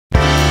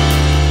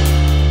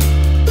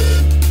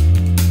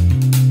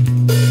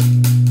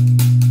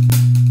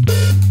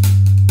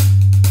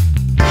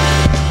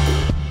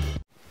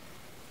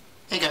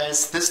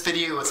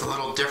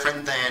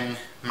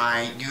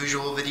my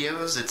usual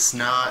videos. It's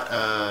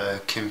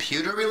not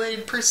computer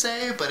related per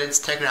se, but it's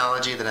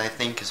technology that I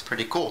think is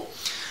pretty cool.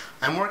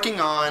 I'm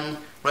working on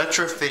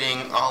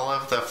retrofitting all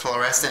of the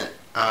fluorescent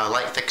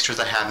light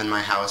fixtures I have in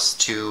my house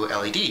to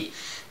LED.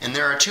 And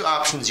there are two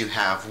options you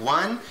have.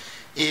 One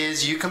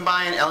is you can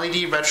buy an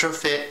LED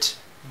retrofit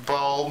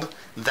bulb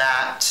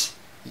that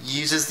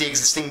uses the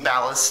existing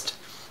ballast.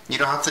 You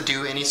don't have to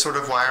do any sort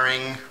of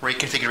wiring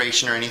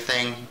reconfiguration or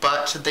anything,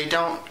 but they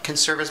don't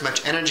conserve as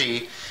much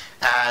energy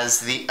as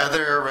the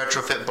other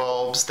retrofit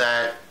bulbs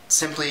that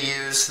simply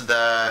use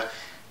the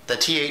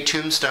T8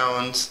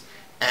 tombstones,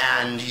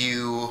 and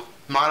you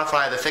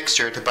modify the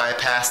fixture to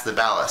bypass the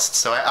ballast.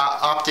 So I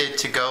opted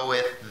to go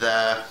with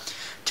the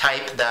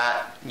type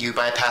that you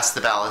bypass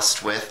the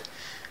ballast with,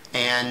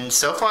 and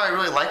so far I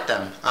really like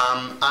them.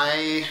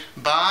 I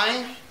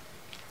buy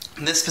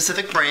this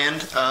specific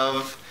brand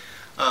of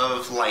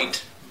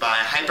light by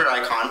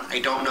Hyperikon.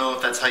 I don't know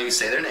if that's how you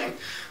say their name,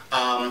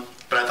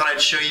 but I thought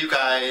I'd show you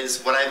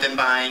guys what I've been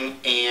buying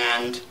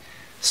and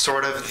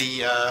sort of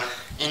the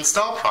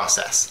install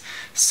process.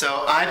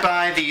 So I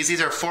buy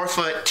these are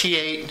 4-foot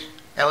T8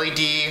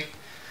 LED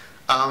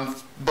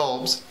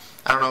bulbs.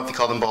 I don't know if you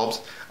call them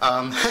bulbs,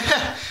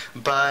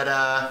 but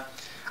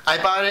I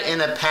bought it in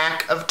a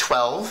pack of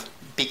 12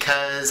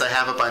 because I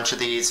have a bunch of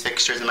these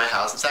fixtures in my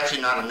house. It's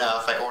actually not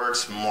enough. I ordered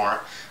some more.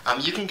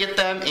 You can get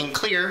them in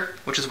clear,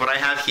 which is what I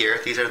have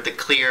here. These are the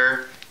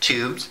clear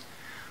tubes,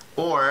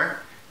 or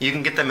you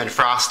can get them in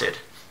frosted.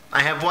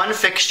 I have one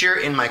fixture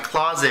in my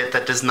closet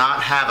that does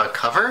not have a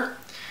cover,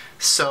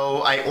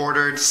 so I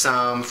ordered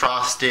some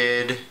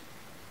frosted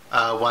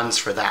ones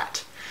for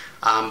that.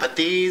 But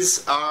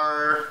these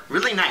are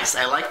really nice.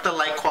 I like the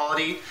light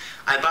quality.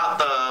 I bought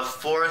the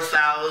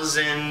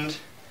 4000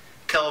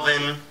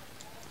 Kelvin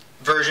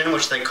version,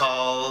 which they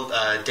call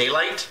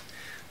daylight,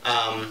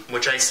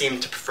 which I seem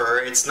to prefer.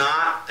 It's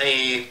not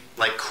a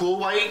cool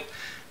white,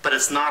 but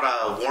it's not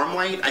a warm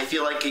white. I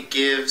feel like it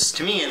gives,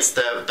 to me, it's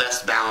the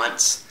best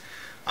balance,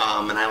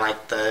 and I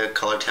like the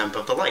color temp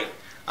of the light.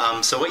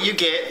 So what you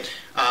get,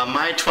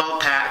 my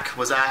 12 pack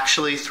was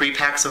actually 3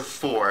 packs of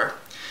 4,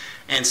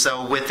 and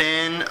so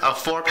within a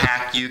 4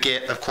 pack you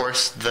get, of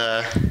course,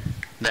 the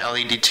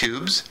LED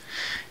tubes.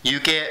 You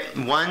get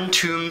one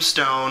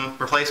tombstone,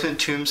 replacement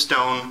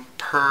tombstone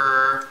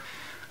per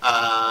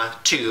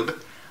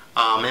tube.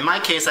 In my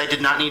case, I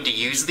did not need to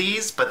use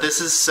these, but this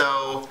is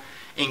so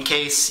in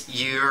case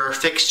your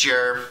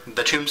fixture,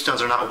 the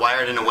tombstones are not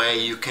wired in a way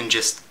you can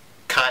just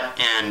cut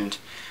and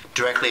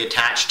directly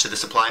attach to the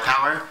supply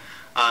power.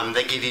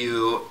 They give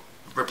you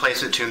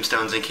replacement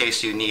tombstones in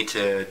case you need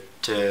to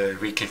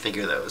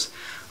reconfigure those.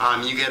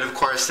 You get, of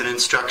course, an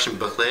instruction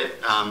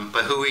booklet,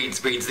 but who reads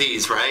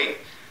these, right?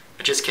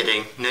 Just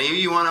kidding. No,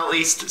 you want to at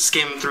least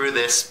skim through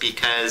this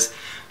because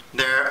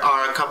there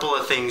are a couple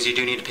of things you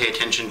do need to pay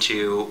attention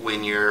to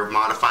when you're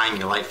modifying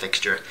your light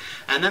fixture.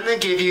 And then they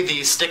give you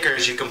these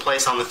stickers you can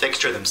place on the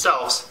fixture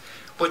themselves,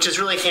 which is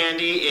really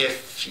handy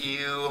if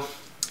you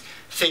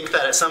think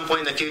that at some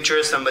point in the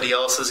future somebody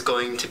else is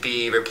going to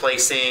be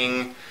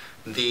replacing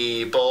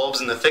the bulbs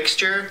in the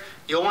fixture.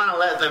 You'll want to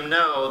let them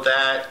know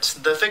that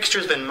the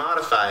fixture's been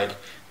modified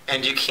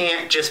and you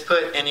can't just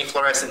put any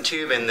fluorescent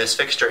tube in this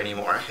fixture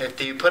anymore.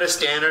 If you put a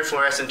standard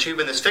fluorescent tube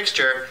in this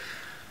fixture,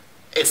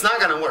 it's not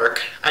going to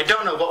work. I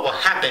don't know what will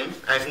happen.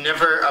 I've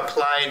never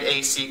applied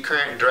AC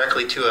current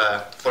directly to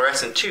a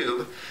fluorescent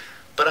tube,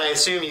 but I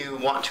assume you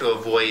want to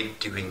avoid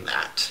doing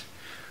that.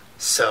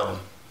 So,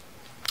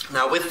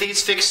 now with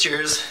these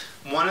fixtures,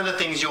 one of the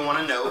things you'll want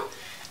to note,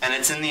 and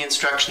it's in the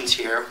instructions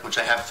here, which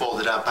I have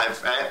folded up,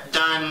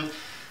 I've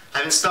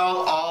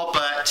installed all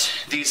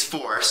but these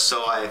 4,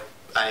 so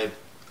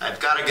I've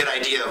got a good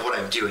idea of what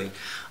I'm doing.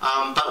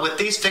 But with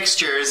these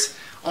fixtures,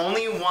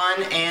 only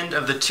one end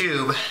of the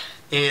tube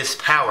is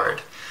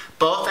powered.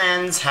 Both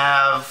ends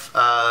have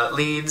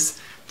leads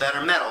that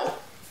are metal.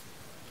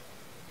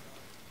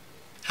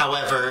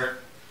 However,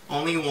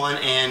 only one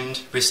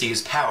end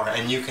receives power,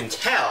 and you can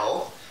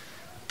tell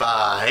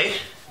by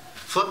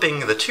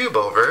flipping the tube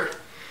over.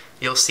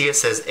 You'll see it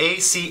says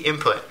AC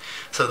input.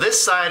 So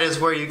this side is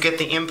where you get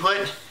the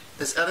input.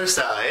 This other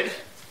side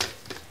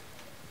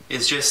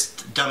is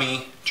just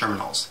dummy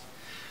terminals.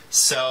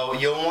 So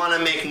you'll want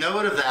to make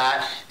note of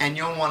that, and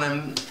you'll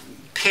want to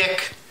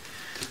pick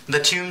the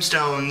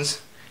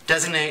tombstones,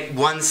 designate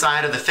one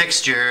side of the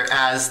fixture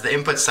as the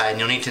input side, and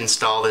you'll need to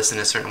install this in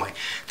a certain way.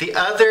 The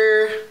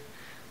other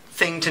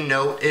thing to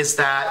note is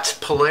that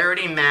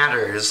polarity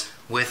matters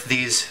with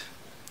these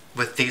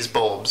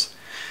bulbs.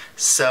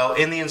 So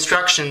in the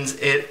instructions,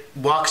 it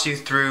walks you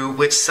through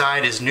which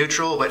side is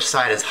neutral, which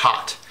side is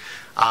hot,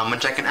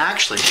 which I can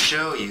actually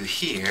show you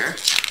here.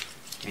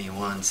 Give me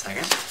 1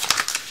 second.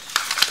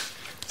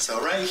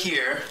 So right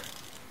here,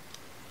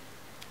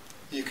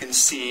 you can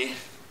see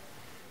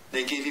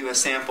they give you a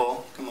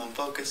sample. Come on,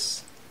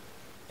 focus.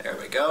 There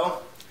we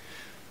go.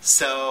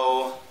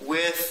 So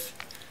with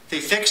the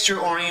fixture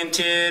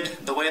oriented,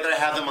 the way that I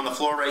have them on the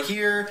floor right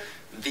here,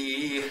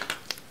 the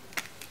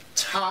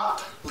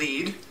top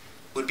lead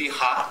would be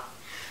hot,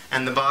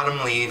 and the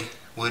bottom lead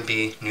would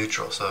be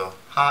neutral. So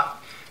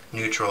hot,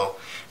 neutral.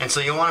 And so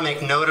you want to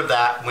make note of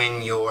that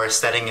when you're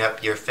setting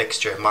up your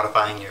fixture,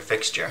 modifying your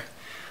fixture.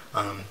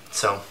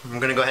 So I'm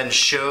going to go ahead and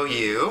show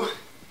you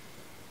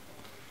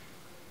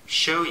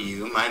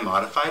my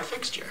modified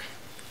fixture.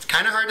 It's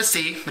kind of hard to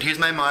see, but here's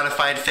my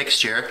modified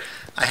fixture.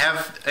 I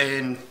have,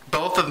 in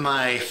both of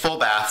my full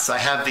baths, I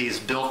have these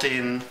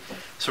built-in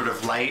sort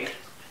of light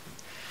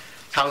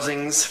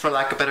housings, for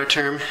lack of a better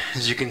term,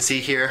 as you can see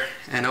here.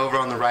 And over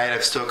on the right,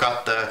 I've still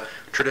got the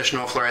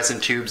traditional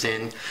fluorescent tubes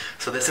in.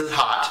 So this is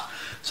hot,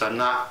 so I'm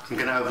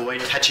going to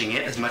avoid touching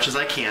it as much as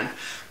I can.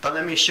 But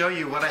let me show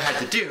you what I had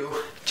to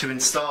do to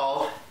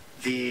install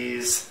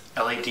these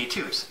LED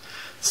tubes.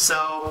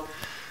 So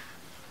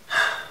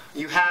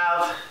you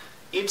have,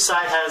 each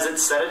side has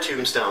its set of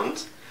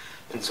tombstones.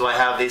 And so I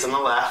have these on the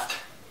left,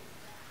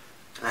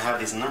 and I have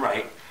these on the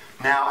right.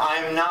 Now,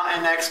 I'm not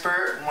an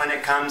expert when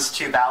it comes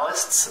to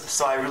ballasts,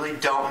 so I really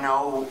don't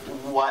know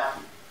what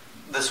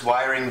this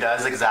wiring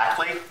does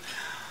exactly.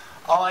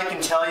 All I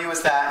can tell you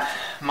is that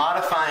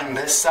modifying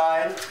this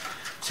side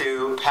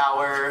to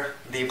power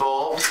the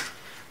bulbs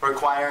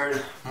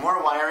required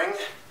more wiring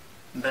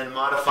than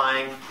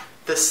modifying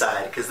this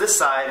side, because this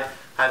side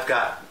I've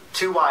got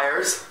two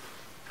wires,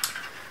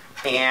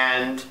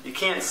 and you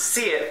can't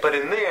see it, but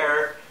in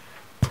there,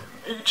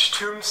 the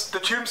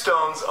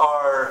tombstones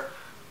are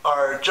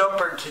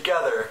jumpered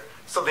together.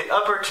 So the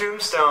upper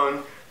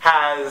tombstone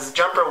has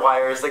jumper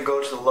wires that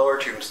go to the lower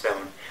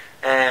tombstone.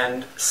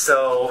 And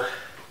so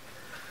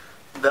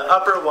the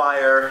upper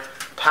wire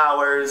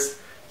powers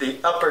the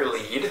upper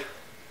lead.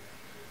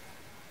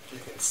 You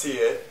can see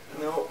it.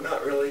 No,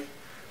 not really.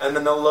 And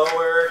then the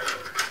lower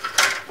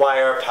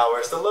wire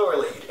powers the lower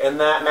lead. And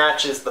that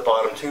matches the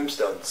bottom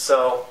tombstone.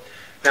 So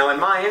now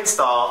in my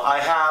install, I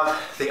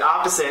have the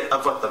opposite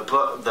of what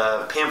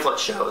the pamphlet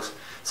shows.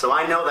 So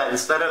I know that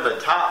instead of the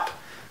top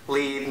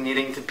lead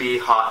needing to be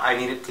hot, I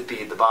need it to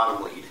be the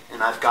bottom lead.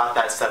 And I've got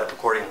that set up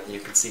accordingly. You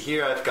can see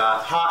here I've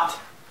got hot.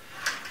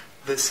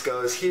 This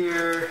goes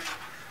here.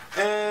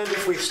 And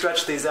if we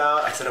stretch these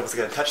out, I said I wasn't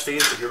going to touch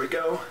these, but here we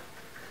go.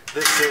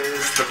 This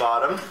is the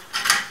bottom,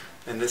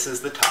 and this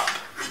is the top.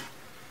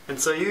 And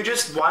so you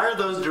just wire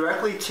those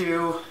directly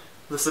to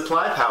the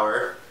supply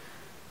power,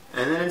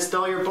 and then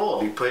install your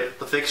bulb. You put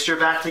the fixture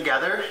back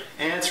together,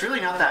 and it's really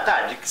not that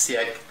bad. You can see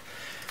I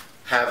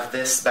have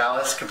this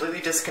ballast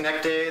completely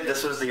disconnected.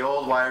 This was the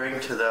old wiring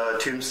to the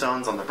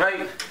tombstones on the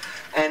right.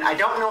 And I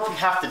don't know if you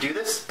have to do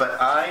this,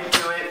 but I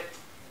do it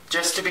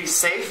just to be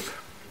safe,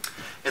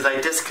 is I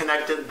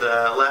disconnected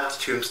the left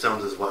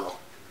tombstones as well.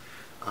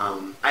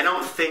 I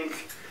don't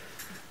think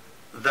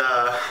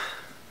the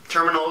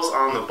terminals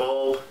on the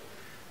bulb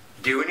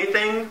do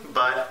anything,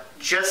 but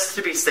just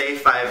to be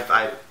safe,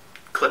 I've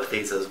clipped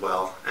these as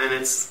well. And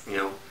it's,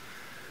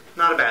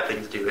 not a bad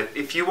thing to do.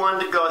 If you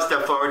wanted to go a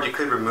step forward, you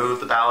could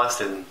remove the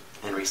ballast and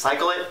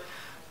recycle it,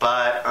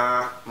 but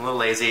I'm a little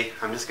lazy.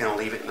 I'm just going to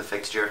leave it in the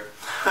fixture.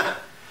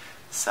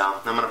 So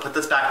I'm going to put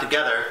this back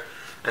together,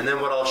 and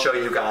then what I'll show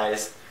you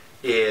guys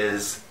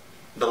is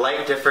the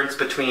light difference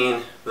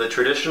between the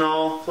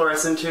traditional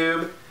fluorescent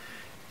tube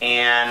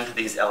and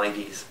these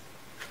LEDs.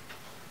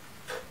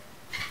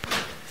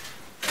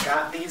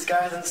 Got these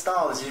guys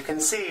installed, as you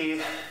can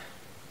see.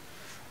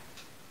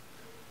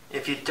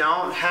 If you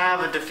don't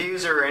have a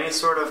diffuser or any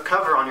sort of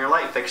cover on your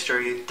light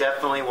fixture, you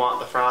definitely want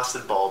the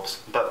frosted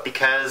bulbs. But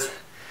because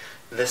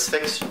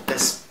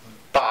this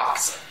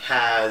box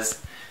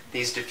has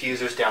these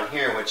diffusers down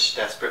here, which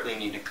desperately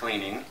need a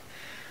cleaning,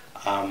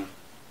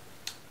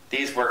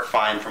 these work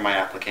fine for my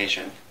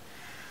application.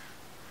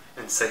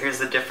 And so here's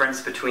the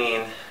difference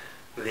between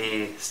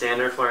the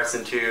standard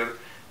fluorescent tube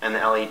and the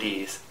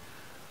LEDs.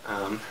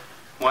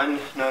 One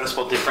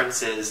noticeable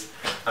difference is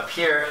up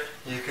here,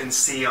 you can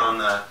see on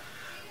the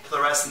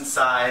fluorescent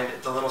side,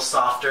 it's a little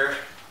softer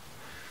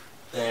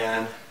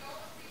than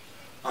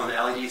on the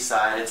LED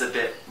side. It's a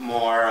bit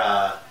more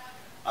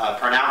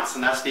pronounced,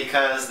 and that's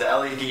because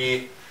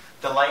the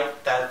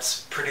light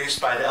that's produced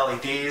by the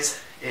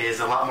LEDs is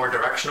a lot more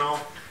directional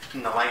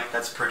than the light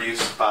that's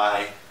produced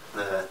by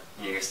the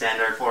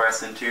standard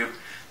fluorescent tube.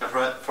 The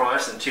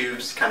fluorescent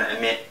tubes kind of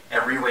emit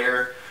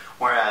everywhere,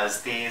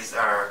 whereas these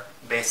are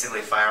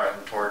basically firing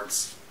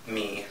towards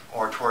me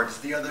or towards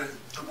the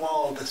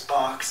wall of this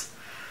box.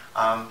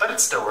 But it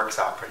still works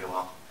out pretty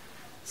well.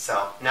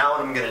 So now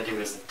what I'm going to do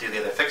is do the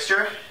other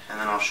fixture, and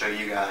then I'll show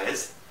you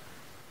guys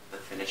the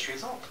finished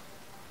result.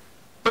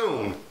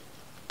 Boom!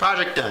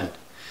 Project done.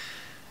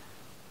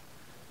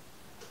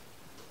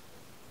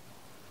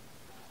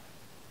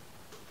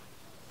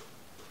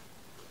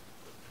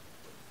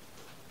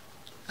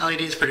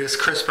 LEDs produce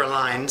crisper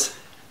lines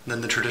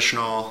than the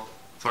traditional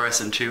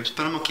fluorescent tubes,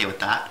 but I'm okay with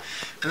that.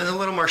 And there's a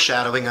little more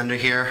shadowing under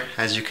here,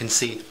 as you can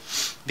see,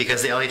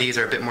 because the LEDs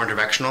are a bit more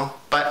directional.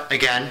 But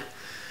again,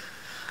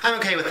 I'm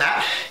okay with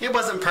that. It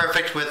wasn't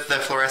perfect with the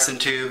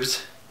fluorescent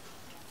tubes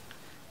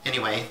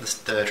anyway,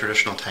 the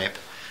traditional type,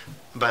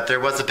 but there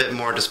was a bit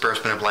more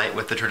disbursement of light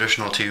with the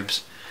traditional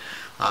tubes.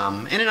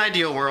 In an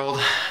ideal world,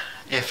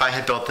 if I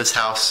had built this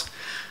house,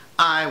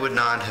 I would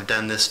not have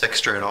done this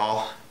fixture at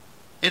all.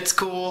 It's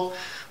cool,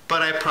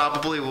 but I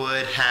probably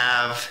would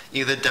have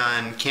either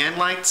done can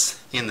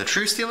lights in the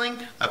true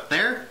ceiling up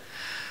there,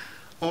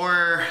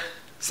 or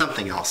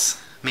something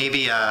else.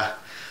 Maybe a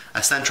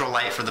central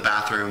light for the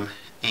bathroom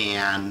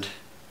and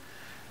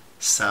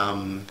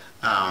some,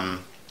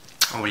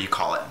 what do you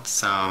call it?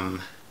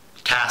 Some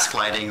task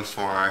lighting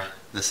for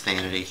this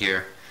vanity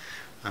here.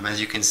 As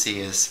you can see,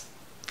 is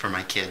for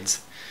my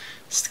kids.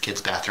 It's the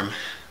kids' bathroom.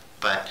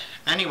 But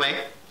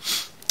anyway,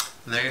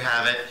 there you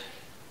have it.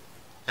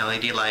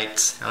 LED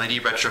lights,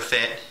 LED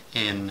retrofit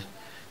in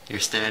your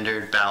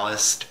standard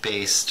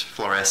ballast-based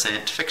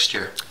fluorescent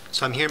fixture.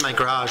 So I'm here in my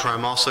garage where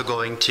I'm also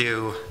going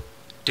to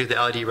do the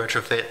LED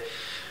retrofit.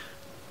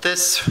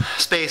 This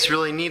space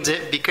really needs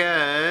it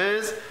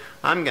because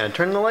I'm going to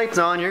turn the lights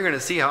on. You're going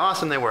to see how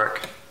awesome they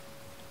work.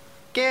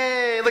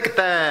 Yay, look at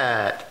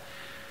that.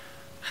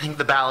 I think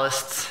the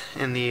ballasts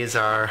in these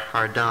are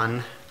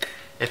done.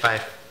 If I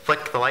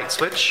flick the light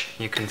switch,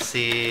 you can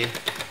see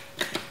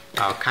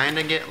I'll kind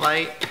of get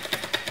light.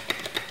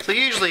 So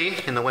usually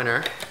in the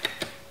winter,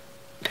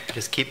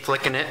 just keep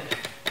flicking it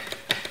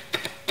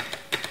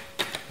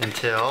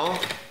until,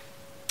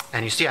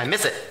 and you see I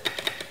miss it.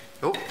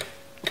 Oh.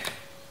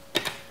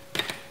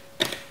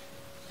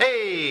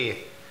 Hey!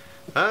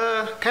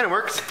 Kind of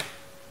works.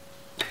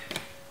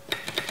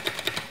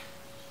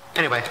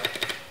 Anyway.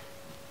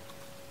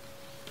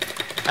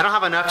 I don't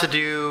have enough to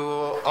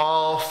do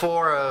all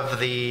 4 of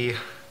the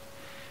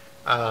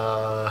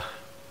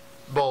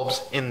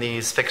bulbs in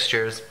these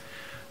fixtures,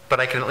 but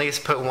I can at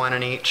least put 1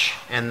 in each,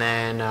 and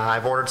then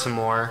I've ordered some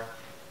more,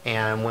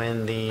 and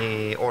when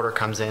the order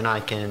comes in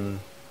I can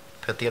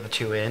put the other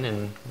 2 in,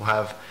 and we'll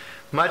have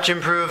much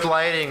improved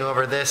lighting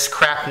over this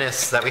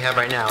crapness that we have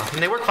right now.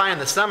 And they work fine in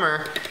the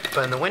summer,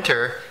 but in the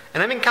winter,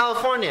 and I'm in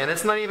California and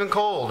it's not even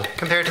cold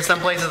compared to some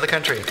places of the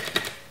country.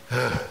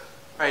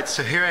 Alright,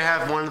 so here I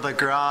have one of the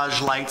garage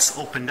lights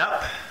opened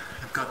up.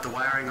 I've got the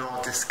wiring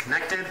all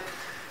disconnected.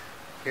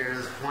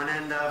 Here's one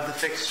end of the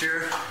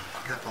fixture.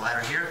 Got the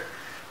ladder here.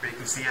 Where you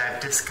can see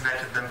I've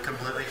disconnected them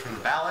completely from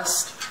the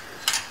ballast,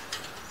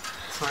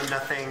 so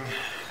nothing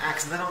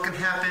accidental can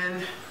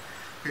happen.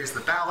 Here's the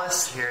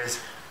ballast. Here's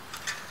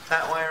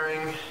that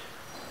wiring.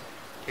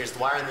 Here's the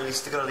wiring that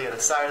used to go to the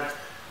other side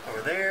over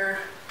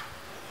there.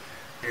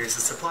 Here's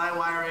the supply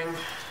wiring,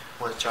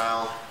 which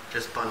I'll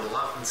just bundle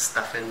up and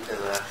stuff into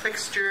the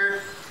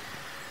fixture.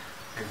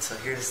 And so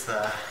here's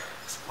the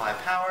supply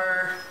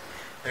power.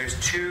 There's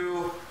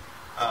 2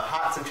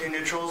 hots and 2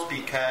 neutrals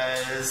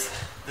because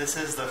this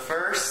is the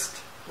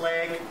first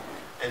leg,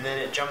 and then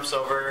it jumps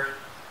over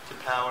to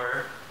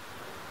power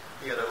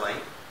the other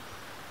light.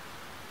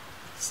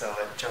 So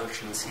it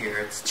junctions here,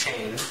 it's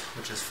chained,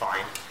 which is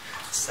fine.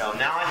 So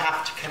now I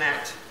have to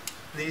connect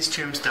these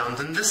tombstones,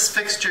 and this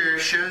fixture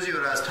shows you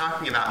what I was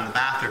talking about in the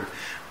bathroom,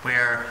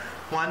 where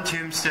one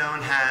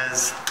tombstone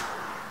has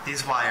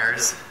these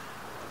wires,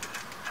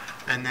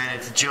 and then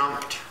it's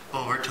jumped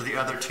over to the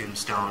other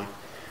tombstone.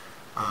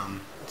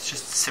 It's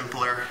just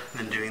simpler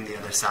than doing the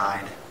other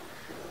side.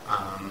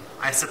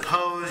 I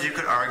suppose you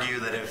could argue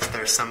that if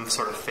there's some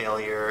sort of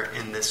failure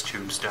in this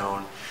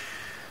tombstone,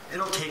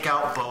 it'll take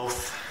out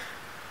both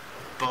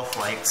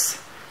lights,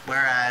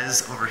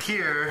 whereas over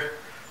here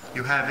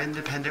you have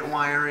independent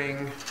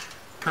wiring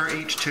per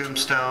each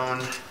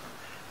tombstone,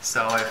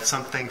 so if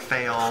something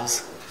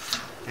fails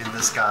in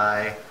this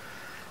guy,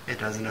 it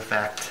doesn't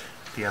affect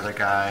the other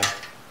guy.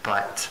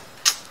 But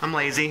I'm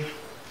lazy,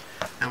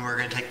 and we're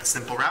going to take the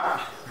simple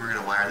route. We're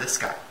going to wire this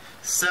guy.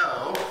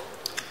 So,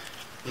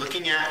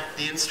 looking at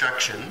the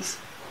instructions,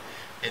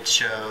 it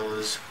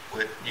shows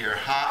with your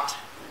hot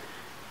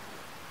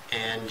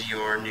and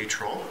your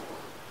neutral.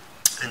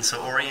 And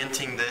so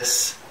orienting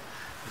this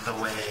the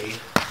way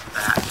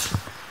that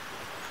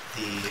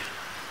the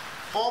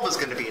bulb is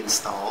going to be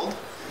installed,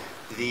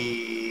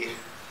 this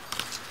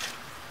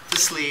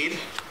lead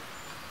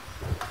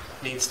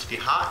needs to be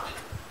hot,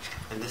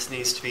 and this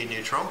needs to be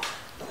neutral.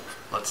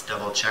 Let's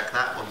double check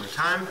that one more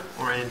time.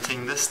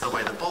 Orienting this the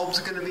way the bulb's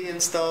going to be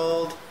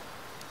installed.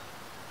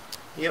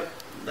 Yep,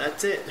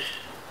 that's it.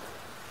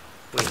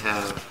 We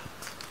have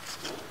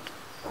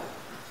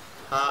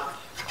hot,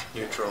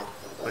 neutral,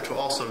 which will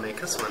also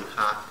make this one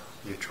hot,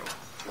 neutral.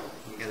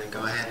 I'm going to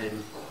go ahead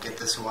and get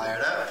this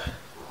wired up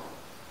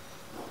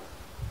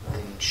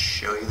and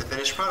show you the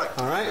finished product.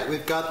 Alright,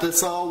 we've got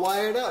this all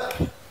wired up.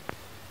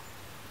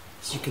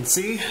 As you can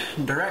see,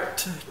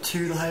 direct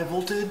to the high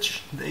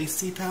voltage, the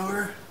AC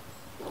power,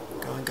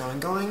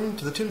 going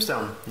to the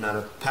tombstone. Now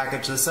to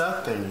package this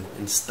up and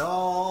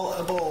install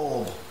a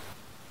bulb.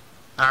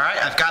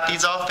 Alright, I've got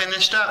these all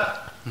finished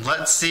up.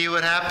 Let's see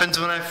what happens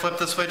when I flip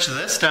the switch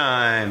this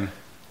time.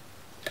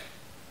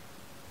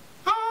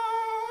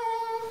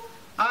 Oh,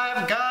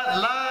 I've got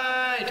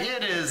light!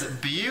 It is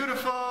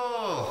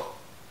beautiful!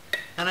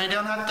 And I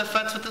don't have to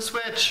futz with the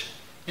switch.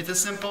 It's a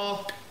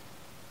simple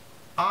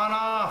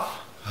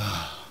on-off.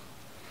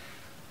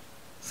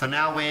 So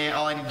now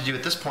all I need to do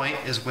at this point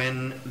is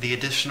when the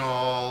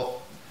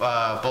additional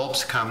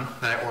bulbs come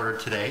that I ordered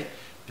today,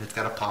 it's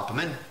got to pop them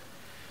in.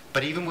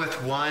 But even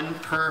with one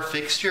per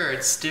fixture,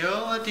 it's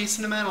still a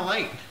decent amount of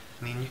light.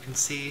 I mean, you can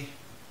see,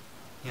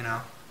 you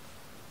know.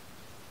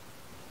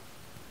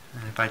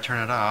 And if I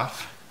turn it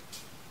off,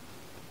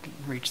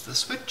 reach the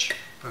switch,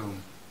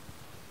 boom.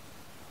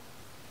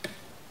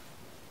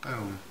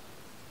 Boom.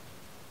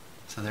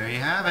 So there you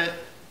have it.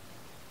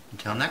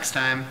 Until next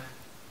time.